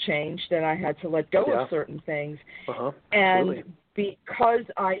things changed, and I had to let go of certain things. And because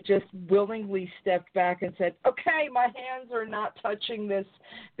I just willingly stepped back and said, okay, my hands are not touching this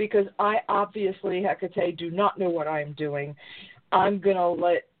because I obviously, Hecate, do not know what I'm doing. I'm going to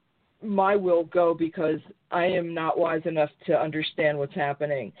let my will go because I am not wise enough to understand what's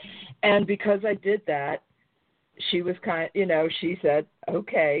happening. And because I did that, she was she said,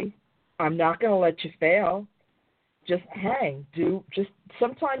 okay, I'm not going to let you fail. Just hang.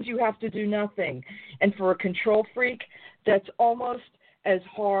 Sometimes you have to do nothing. And for a control freak, that's almost as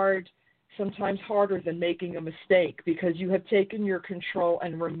hard, sometimes harder than making a mistake because you have taken your control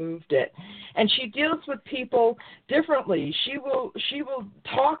and removed it. And she deals with people differently. She will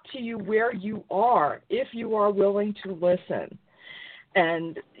talk to you where you are if you are willing to listen.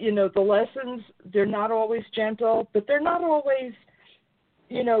 And, you know, the lessons, they're not always gentle, but they're not always,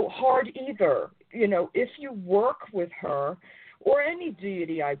 you know, hard either. You know, if you work with her or any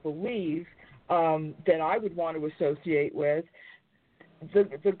deity, I believe, that I would want to associate with,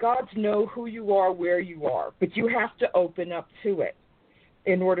 the gods know who you are, where you are, but you have to open up to it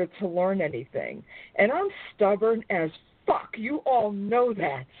in order to learn anything. And I'm stubborn as fuck. You all know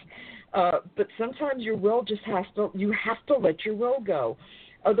that. But sometimes your will just you have to let your will go.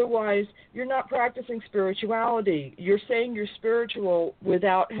 Otherwise, you're not practicing spirituality. You're saying you're spiritual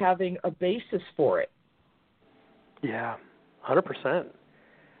without having a basis for it. Yeah, 100%.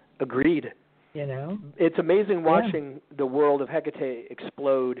 Agreed. You know, it's amazing watching the world of Hecate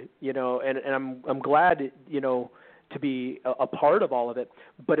explode. And I'm glad to be a part of all of it.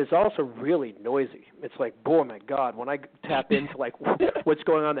 But it's also really noisy. It's like, boy, my God, when I tap into like what's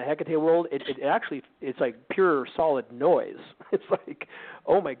going on in the Hecate world, it's like pure solid noise. It's like,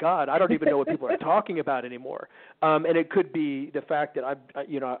 oh my God, I don't even know what people are talking about anymore. And it could be the fact that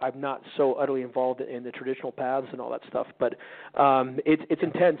I'm not so utterly involved in the traditional paths and all that stuff. But it's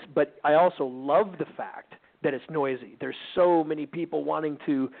intense. But I also love the fact that it's noisy. There's so many people wanting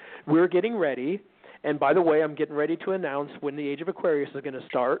to. We're getting ready. And by the way, I'm getting ready to announce when the Age of Aquarius is going to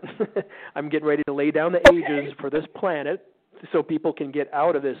start. I'm getting ready to lay down the ages for this planet so people can get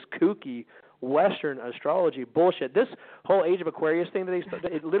out of this kooky Western astrology bullshit. This whole Age of Aquarius thing,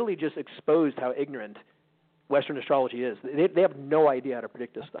 it literally just exposed how ignorant Western astrology is. They have no idea how to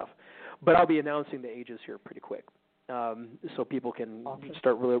predict this stuff. But I'll be announcing the ages here pretty quick so people can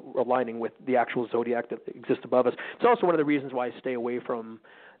start really aligning with the actual zodiac that exists above us. It's also one of the reasons why I stay away from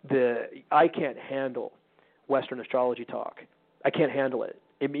I can't handle Western astrology talk. I can't handle it.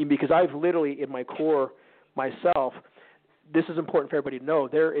 Because I've literally, in my core myself, this is important for everybody to know,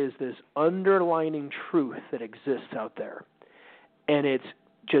 there is this underlining truth that exists out there. And it's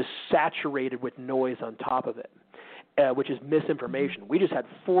just saturated with noise on top of it, which is misinformation. We just had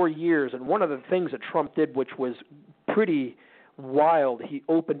 4 years, and one of the things that Trump did, which was pretty wild, he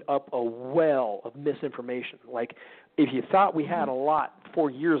opened up a well of misinformation. Like, if you thought we had a lot 4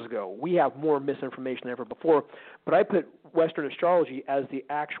 years ago, we have more misinformation than ever before. But I put Western astrology as the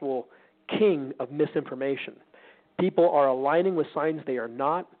actual king of misinformation. People are aligning with signs they are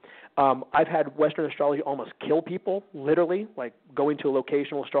not. I've had Western astrology almost kill people, literally, like going to a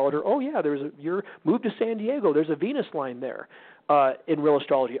locational astrologer. Oh, yeah, you're moved to San Diego. There's a Venus line there. In real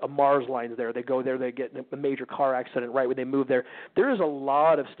astrology, a Mars line's there. They go there, they get in a major car accident right when they move there. There is a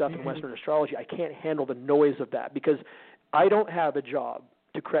lot of stuff in Western astrology. I can't handle the noise of that because I don't have a job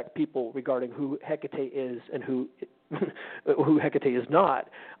to correct people regarding who Hecate is and who Hecate is not.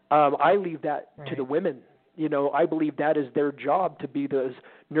 I leave that to the women. I believe that is their job, to be those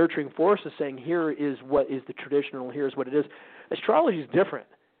nurturing forces saying, here is what is the traditional, here's what it is. Astrology is different.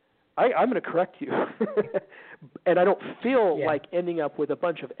 I'm going to correct you. And I don't feel like ending up with a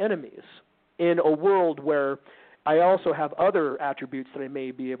bunch of enemies in a world where I also have other attributes that I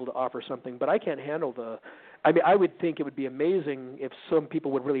may be able to offer something, but I can't handle I would think it would be amazing if some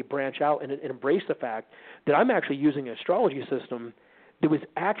people would really branch out and embrace the fact that I'm actually using an astrology system that was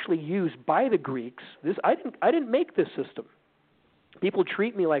actually used by the Greeks. I didn't make this system. People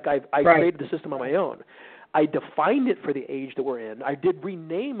treat me like I created the system on my own. I defined it for the age that we're in. I did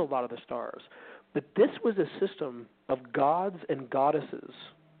rename a lot of the stars. But this was a system of gods and goddesses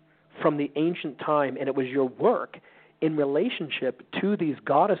from the ancient time, and it was your work in relationship to these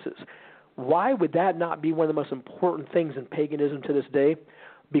goddesses. Why would that not be one of the most important things in paganism to this day?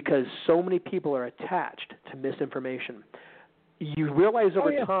 Because so many people are attached to misinformation. You realize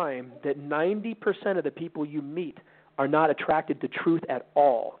over time that 90% of the people you meet are not attracted to truth at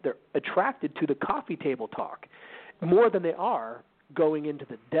all. They're attracted to the coffee table talk more than they are going into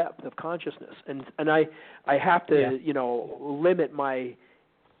the depth of consciousness. And I have to, limit my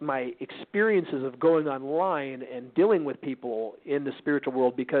experiences of going online and dealing with people in the spiritual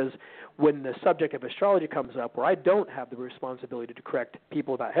world, because when the subject of astrology comes up, where I don't have the responsibility to correct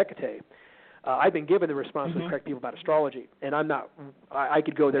people about Hecate, I've been given the responsibility to correct people about astrology, and I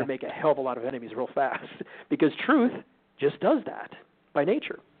could go there and make a hell of a lot of enemies real fast, because truth just does that by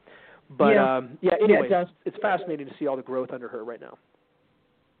nature. But anyway, it's fascinating to see all the growth under her right now.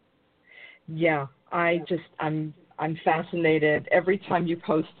 Yeah, I'm fascinated. Every time you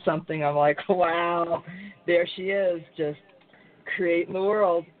post something, I'm like, wow, there she is, just creating the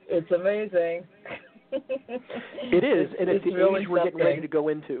world. It's amazing. It is, and it's the really age we're getting ready to go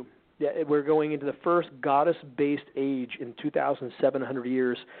into. Yeah, we're going into the first goddess-based age in 2,700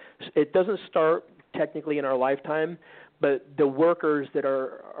 years. It doesn't start technically in our lifetime, but the workers that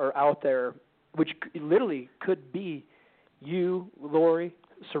are out there, which literally could be you, Lori,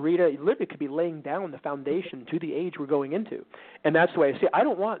 Sarita, literally could be laying down the foundation to the age we're going into. And that's the way I see it. I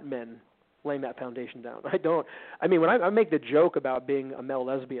don't want men laying that foundation down. I don't. I mean, when I make the joke about being a male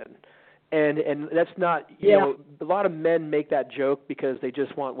lesbian, and that's not, you know, a lot of men make that joke because they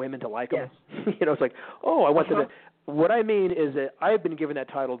just want women to like them. It's like, oh, I want them to. What I mean is that I've been given that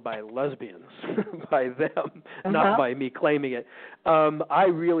title by lesbians, by them, not by me claiming it. I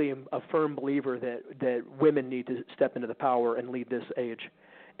really am a firm believer that women need to step into the power and lead this age.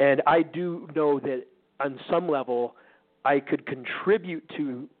 And I do know that on some level I could contribute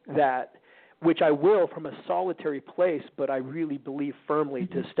to that, which I will from a solitary place, but I really believe firmly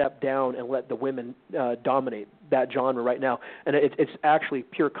to step down and let the women dominate that genre right now. And it's actually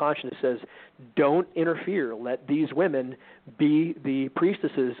pure conscience says, don't interfere. Let these women be the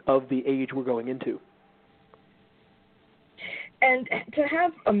priestesses of the age we're going into. And to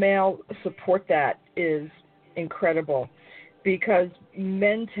have a male support that is incredible, because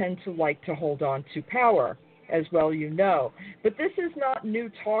men tend to like to hold on to power, as well you know. But this is not new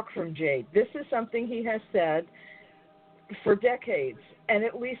talk from Jade. This is something he has said for decades, and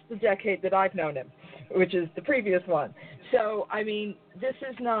at least the decade that I've known him, which is the previous one. So, I mean, this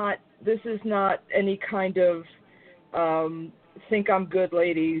is not any kind of think I'm good,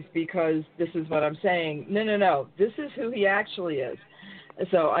 ladies, because this is what I'm saying. No. This is who he actually is.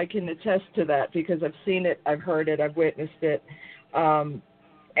 So I can attest to that because I've seen it, I've heard it, I've witnessed it. And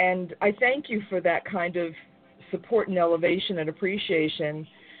I thank you for that kind of support and elevation and appreciation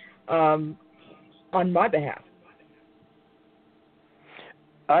on my behalf.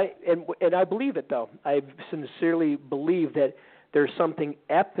 I believe it, though. I sincerely believe that there's something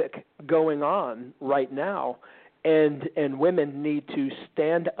epic going on right now, and women need to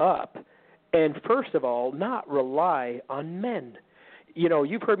stand up and, first of all, not rely on men. You know,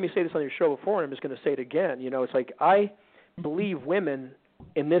 you've heard me say this on your show before, and I'm just going to say it again. You know, it's like I believe women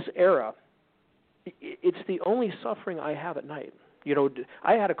in this era, it's the only suffering I have at night. You know,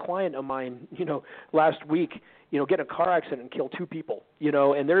 I had a client of mine, you know, last week, you know, get in a car accident and kill 2 people, you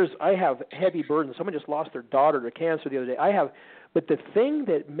know, and I have heavy burdens. Someone just lost their daughter to cancer the other day. But the thing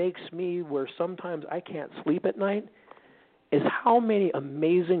that makes me where sometimes I can't sleep at night is how many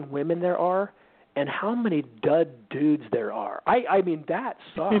amazing women there are and how many dud dudes there are. I mean, that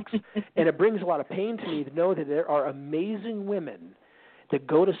sucks. And it brings a lot of pain to me to know that there are amazing women that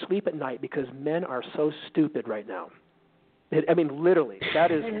go to sleep at night because men are so stupid right now. I mean, literally,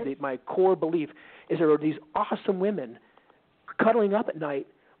 that is my core belief, is there are these awesome women cuddling up at night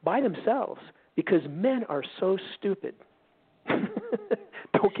by themselves because men are so stupid.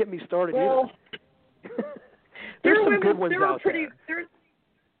 Don't get me started either. There's some good ones out there.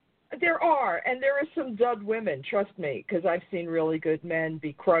 There are, and there are some dud women, trust me, because I've seen really good men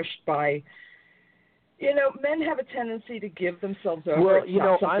be crushed by, you know, men have a tendency to give themselves over. Well, you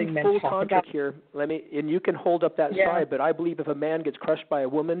know, I'm full contract here. And you can hold up that side, but I believe if a man gets crushed by a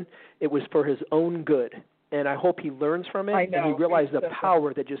woman, it was for his own good. And I hope he learns from it and he realized the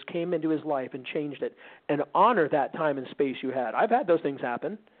power that just came into his life and changed it. And honor that time and space you had. I've had those things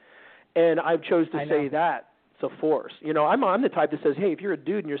happen, and I've chose to say that. It's a force. You know, I'm the type that says, hey, if you're a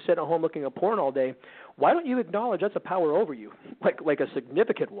dude and you're sitting at home looking at porn all day, why don't you acknowledge that's a power over you, like a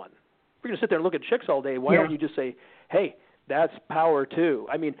significant one? If you're going to sit there and look at chicks all day, why don't you just say, hey, that's power too?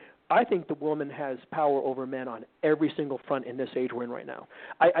 I mean, I think the woman has power over men on every single front in this age we're in right now.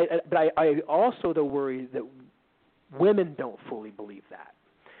 But I also, though, worry that women don't fully believe that.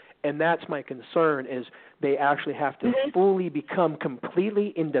 And that's my concern, is they actually have to fully become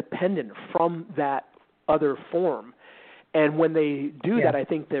completely independent from that other form. And when they do that, I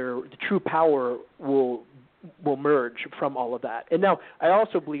think the true power will merge from all of that. And now, I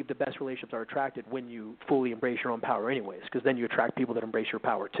also believe the best relationships are attracted when you fully embrace your own power anyways, because then you attract people that embrace your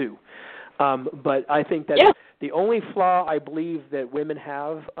power too. But I think that the only flaw I believe that women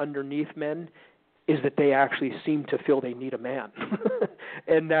have underneath men is that they actually seem to feel they need a man.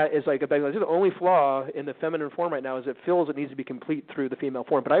 And that is like the only flaw in the feminine form right now, is it feels it needs to be complete through the female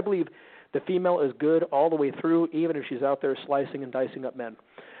form. But I believe the female is good all the way through, even if she's out there slicing and dicing up men.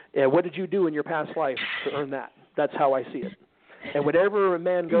 Yeah, what did you do in your past life to earn that? That's how I see it. And whatever a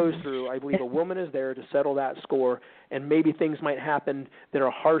man goes through, I believe a woman is there to settle that score, and maybe things might happen that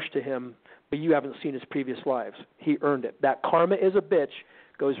are harsh to him, but you haven't seen his previous lives. He earned it. That karma is a bitch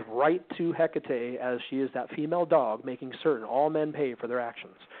goes right to Hecate, as she is that female dog, making certain all men pay for their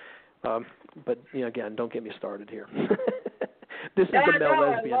actions. But, you know, again, don't get me started here. This is the male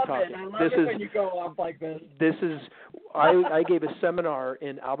lesbian talking. I love it when you go off like this. This is I gave a seminar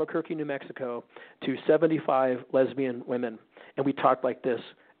in Albuquerque, New Mexico, to 75 lesbian women, and we talked like this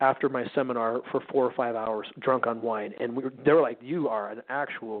after my seminar for 4 or 5 hours, drunk on wine, and they were like, "You are an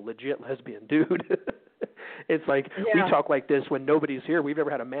actual legit lesbian dude." It's like we talk like this when nobody's here. We've never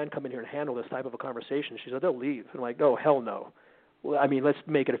had a man come in here and handle this type of a conversation. She said, "They'll leave." I'm like, "Oh, hell no." Well, I mean, let's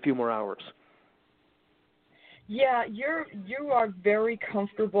make it a few more hours. Yeah, you are very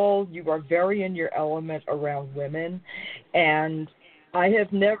comfortable. You are very in your element around women, and I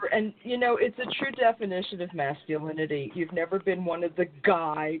have never, and it's a true definition of masculinity. You've never been one of the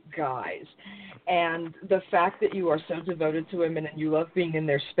guys. And the fact that you are so devoted to women and you love being in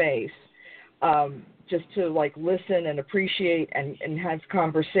their space, just to like listen and appreciate and have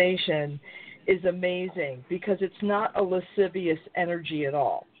conversation is amazing, because it's not a lascivious energy at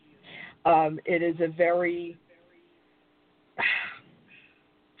all. It is a very,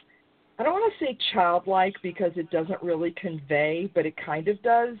 I don't want to say childlike because it doesn't really convey, but it kind of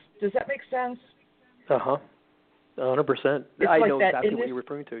does. Does that make sense? 100%. I know exactly what you're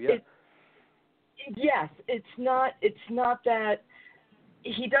referring to. Yeah. Yes, it's not that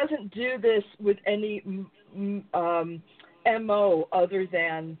he doesn't do this with any MO other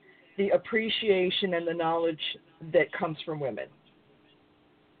than the appreciation and the knowledge that comes from women.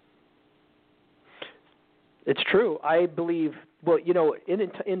 It's true. I believe, well,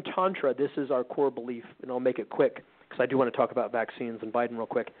 in Tantra, this is our core belief, and I'll make it quick because I do want to talk about vaccines and Biden real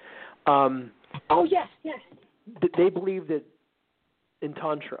quick. Yes. They believe that in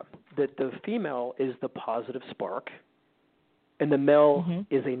Tantra that the female is the positive spark and the male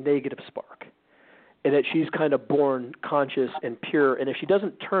is a negative spark, and that she's kind of born conscious and pure, and if she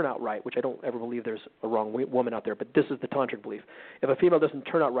doesn't turn out right, which I don't ever believe there's a wrong woman out there, but this is the tantric belief. If a female doesn't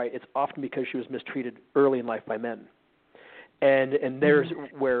turn out right, it's often because she was mistreated early in life by men. And there's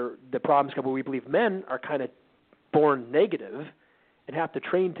where the problems come, where we believe men are kind of born negative and have to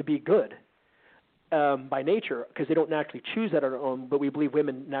train to be good by nature, because they don't naturally choose that on their own, but we believe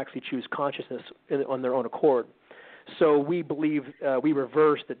women naturally choose consciousness on their own accord. So we believe we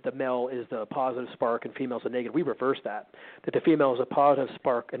reverse that the male is the positive spark and female is the negative. We reverse that the female is a positive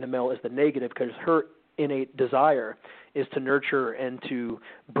spark and the male is the negative, because her innate desire is to nurture and to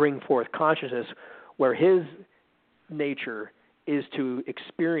bring forth consciousness, where his nature is to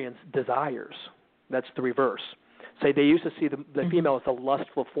experience desires. That's the reverse. Say they used to see the female as a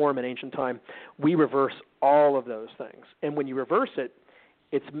lustful form in ancient time. We reverse all of those things. And when you reverse it,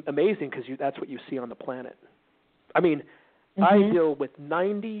 it's amazing, because that's what you see on the planet. I mean, I deal with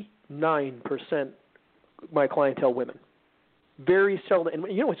 99% my clientele women. Very seldom. And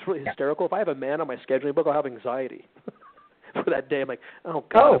it's really hysterical. If I have a man on my scheduling book, I'll have anxiety for that day. I'm like, oh,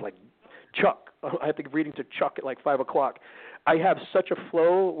 God, I'm like, Chuck. I have to give reading to Chuck at like 5 o'clock. I have such a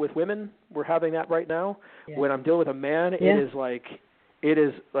flow with women. We're having that right now. Yeah. When I'm dealing with a man, it is like,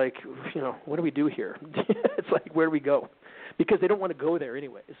 what do we do here? It's like, where do we go? Because they don't want to go there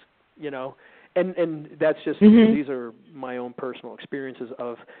anyways, And that's just, these are my own personal experiences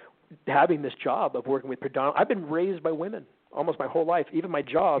of having this job of working with I've been raised by women almost my whole life. Even my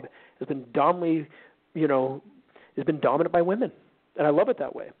job has been dominant by women. And I love it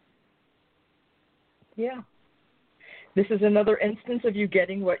that way. Yeah. This is another instance of you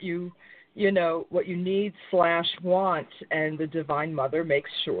getting what you need / want, and the Divine Mother makes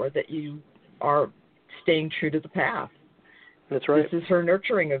sure that you are staying true to the path. That's right. This is her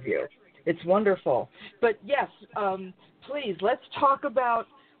nurturing of you. It's wonderful. But yes, please, let's talk about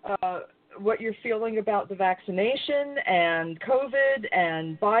what you're feeling about the vaccination and COVID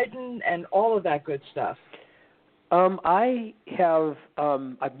and Biden and all of that good stuff. I've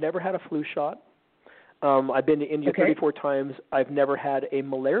never had a flu shot. I've been to India 34 times. I've never had a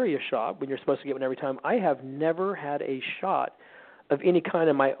malaria shot when you're supposed to get one every time. I have never had a shot of any kind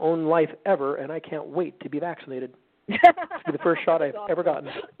in my own life ever, and I can't wait to be vaccinated. It's the first shot I've ever gotten.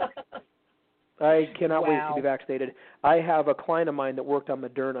 I cannot wait to be vaccinated. I have a client of mine that worked on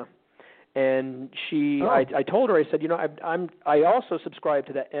Moderna, and I told her, I said, I also subscribe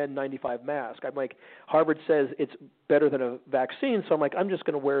to that N95 mask. I'm like, Harvard says it's better than a vaccine, so I'm like, I'm just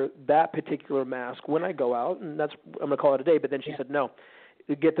going to wear that particular mask when I go out, and I'm going to call it a day. But then she said, no,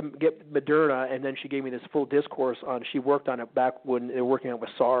 get Moderna, and then she gave me this full discourse on. She worked on it back when they were working on it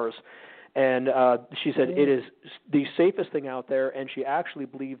with SARS. And she said it is the safest thing out there, and she actually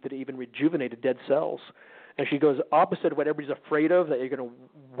believed that it even rejuvenated dead cells. And she goes, opposite of what everybody's afraid of, that you're going to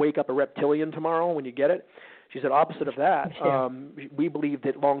wake up a reptilian tomorrow when you get it. She said, opposite of that, we believe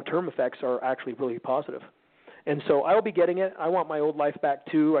that long-term effects are actually really positive. And so I'll be getting it. I want my old life back,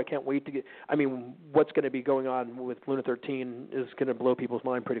 too. I can't wait to get – what's going to be going on with Luna 13 is going to blow people's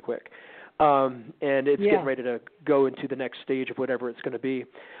mind pretty quick. And it's getting ready to go into the next stage of whatever it's going to be.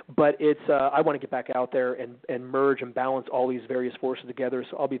 But it's I want to get back out there and merge and balance all these various forces together,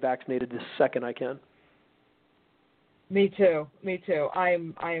 so I'll be vaccinated the second I can. Me too. I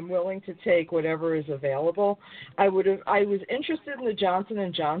am willing to take whatever is available. I was interested in the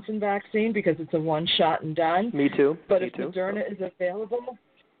Johnson & Johnson vaccine because it's a one shot and done. Me too. But if Moderna is available,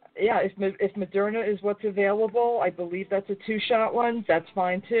 yeah, if Moderna is what's available, I believe that's a 2-shot one. That's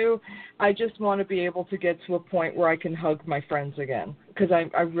fine too. I just want to be able to get to a point where I can hug my friends again, because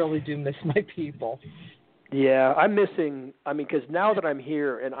I really do miss my people. Yeah, I'm missing. I mean, because now that I'm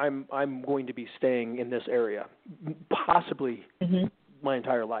here and I'm going to be staying in this area, possibly my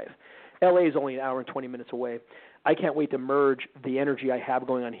entire life. LA is only an hour and 20 minutes away. I can't wait to merge the energy I have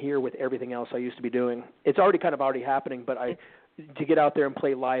going on here with everything else I used to be doing. It's already happening, but to get out there and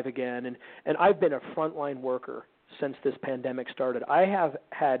play live again. And I've been a frontline worker since this pandemic started. I have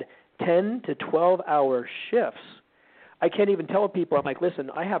had 10 to 12-hour shifts. I can't even tell people, I'm like,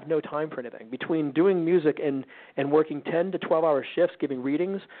 listen, I have no time for anything. Between doing music and working 10 to 12-hour shifts, giving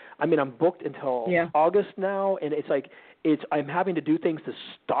readings, I mean, I'm booked until August now, and it's like I'm having to do things to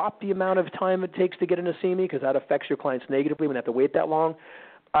stop the amount of time it takes to get in to see me, because that affects your clients negatively when they have to wait that long.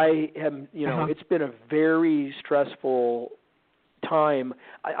 I am, it's been a very stressful time.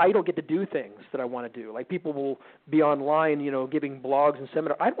 I don't get to do things that I want to do. Like, people will be online, giving blogs and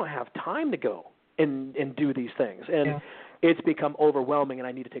seminars. I don't have time to go and do these things. And it's become overwhelming, and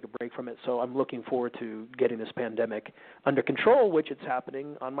I need to take a break from it. So I'm looking forward to getting this pandemic under control, which it's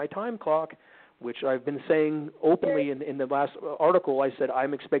happening on my time clock, which I've been saying openly in the last article. I said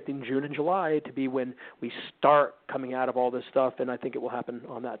I'm expecting June and July to be when we start coming out of all this stuff, and I think it will happen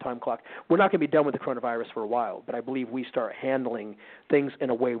on that time clock. We're not going to be done with the coronavirus for a while, but I believe we start handling things in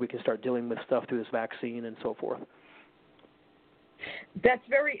a way we can start dealing with stuff through this vaccine and so forth. That's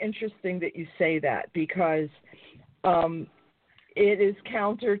very interesting that you say that, because it is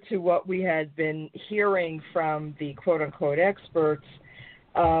counter to what we had been hearing from the quote-unquote experts.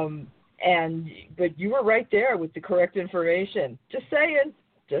 But you were right there with the correct information. Just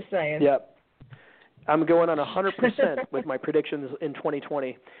saying. Yep. I'm going on 100% with my predictions in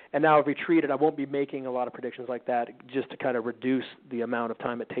 2020, and now I've retreated. I won't be making a lot of predictions like that, just to kind of reduce the amount of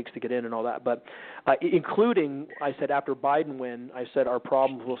time it takes to get in and all that. But including, I said, after Biden win, I said our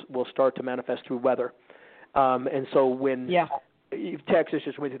problems will start to manifest through weather. And so when Texas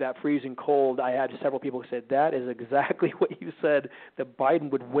just went through that freezing cold, I had several people who said, that is exactly what you said, that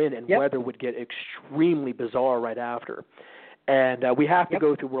Biden would win and weather would get extremely bizarre right after. And we have to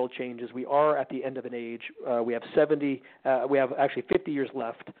go through world changes. We are at the end of an age. We have 50 years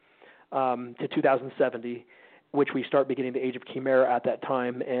left to 2070, which we start beginning the age of Chimera at that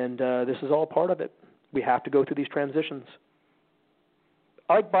time. And this is all part of it. We have to go through these transitions.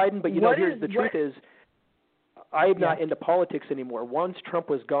 I like Biden, but the truth is, I'm not into politics anymore. Once Trump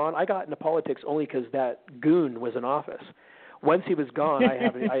was gone, I got into politics only because that goon was in office. Once he was gone,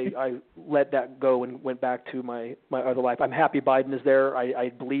 I let that go and went back to my other life. I'm happy Biden is there. I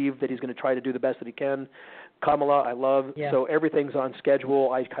believe that he's going to try to do the best that he can. Kamala, I love. Yeah. So everything's on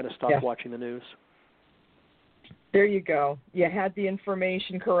schedule. I kind of stopped watching the news. There you go. You had the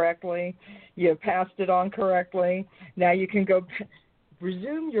information correctly. You passed it on correctly. Now you can go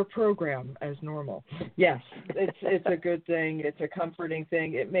resume your program as normal. Yes, it's a good thing. It's a comforting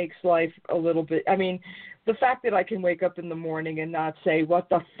thing. It makes life a little bit, I mean, the fact that I can wake up in the morning and not say, what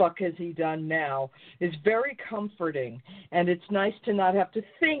the fuck has he done now, is very comforting. And it's nice to not have to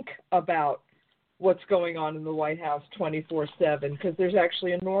think about what's going on in the White House 24/7, because there's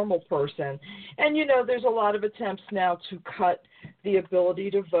actually a normal person. And, there's a lot of attempts now to cut the ability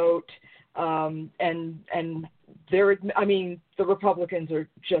to vote, and the Republicans are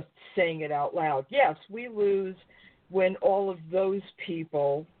just saying it out loud. Yes, we lose when all of those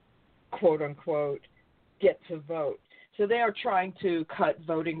people, quote unquote, get to vote. So they are trying to cut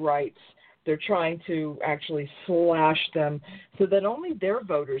voting rights. They're trying to actually slash them so that only their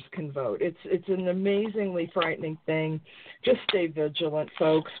voters can vote. It's an amazingly frightening thing. Just stay vigilant,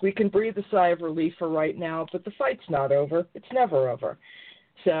 folks. We can breathe a sigh of relief for right now, but the fight's not over. It's never over.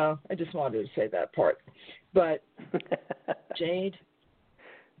 So I just wanted to say that part. But, Jade,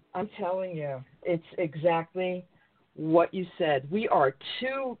 I'm telling you, it's exactly what you said. We are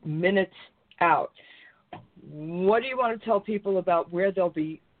 2 minutes out. What do you want to tell people about where they'll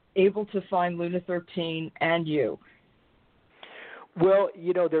be able to find Luna 13 and you? Well,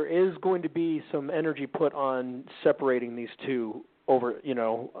 there is going to be some energy put on separating these two over,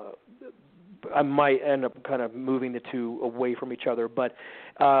 I might end up kind of moving the two away from each other, but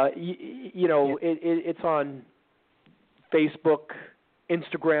it's on Facebook,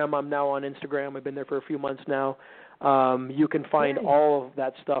 Instagram. I'm now on Instagram. I've been there for a few months now. You can find all of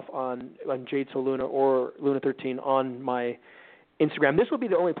that stuff on Jade Luna or Luna 13 on my Instagram. This will be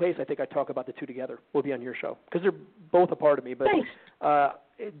the only place I think I talk about the two together. Will be on your show because they're both a part of me. But I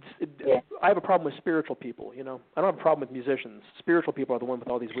have a problem with spiritual people. I don't have a problem with musicians. Spiritual people are the ones with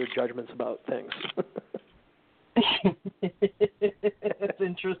all these weird judgments about things. It's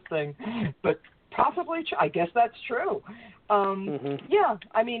interesting, but possibly, I guess that's true. Yeah,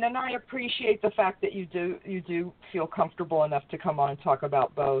 I mean, and I appreciate the fact that you do feel comfortable enough to come on and talk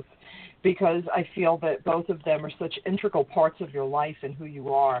about both, because I feel that both of them are such integral parts of your life and who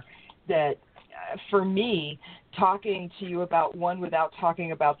you are that for me, talking to you about one without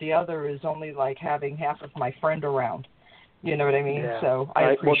talking about the other is only like having half of my friend around. You know what I mean? Yeah. So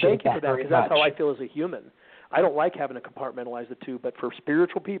I appreciate that very because much. that's how I feel as a human. I don't like having to compartmentalize the two, but for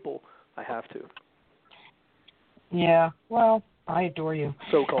spiritual people, I have to. Yeah, well, I adore you.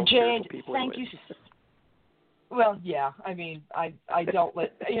 So-called Jade, spiritual people. Thank you. Well, yeah, I mean, I don't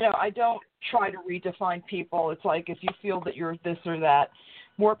I don't try to redefine people. It's like if you feel that you're this or that,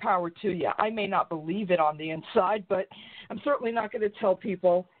 more power to you. I may not believe it on the inside, but I'm certainly not going to tell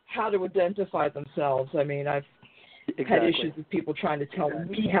people how to identify themselves. I mean, I've had issues with people trying to tell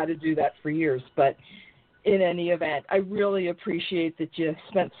me how to do that for years, but in any event, I really appreciate that you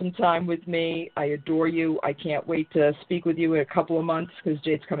spent some time with me. I adore you. I can't wait to speak with you in a couple of months because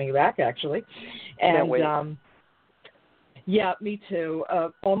Jade's coming back, actually. And can't wait. Yeah, me too.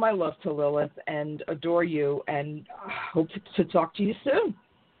 All my love to Lilith, and adore you, and hope to talk to you soon.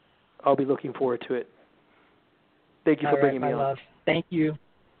 I'll be looking forward to it. Thank you for bringing me on. Love. Thank you.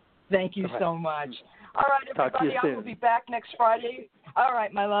 Thank you so much. All right, everybody, I will be back next Friday. All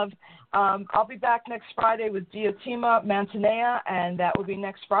right, my love. I'll be back next Friday with Diotima Mantinea, and that will be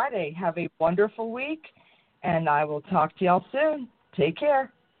next Friday. Have a wonderful week, and I will talk to y'all soon. Take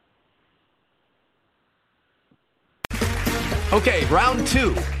care. Okay, round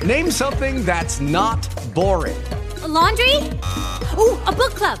two. Name something that's not boring. A laundry? Ooh, a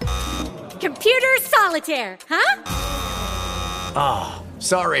book club. Computer solitaire, huh? Ah,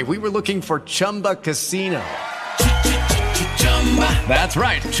 sorry, we were looking for Chumba Casino. That's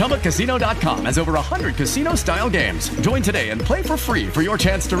right, ChumbaCasino.com has over 100 casino-style games. Join today and play for free for your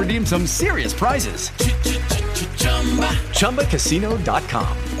chance to redeem some serious prizes.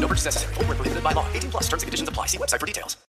 ChumbaCasino.com. No purchase necessary. Void where prohibited by law. 18+ terms and conditions apply. See website for details.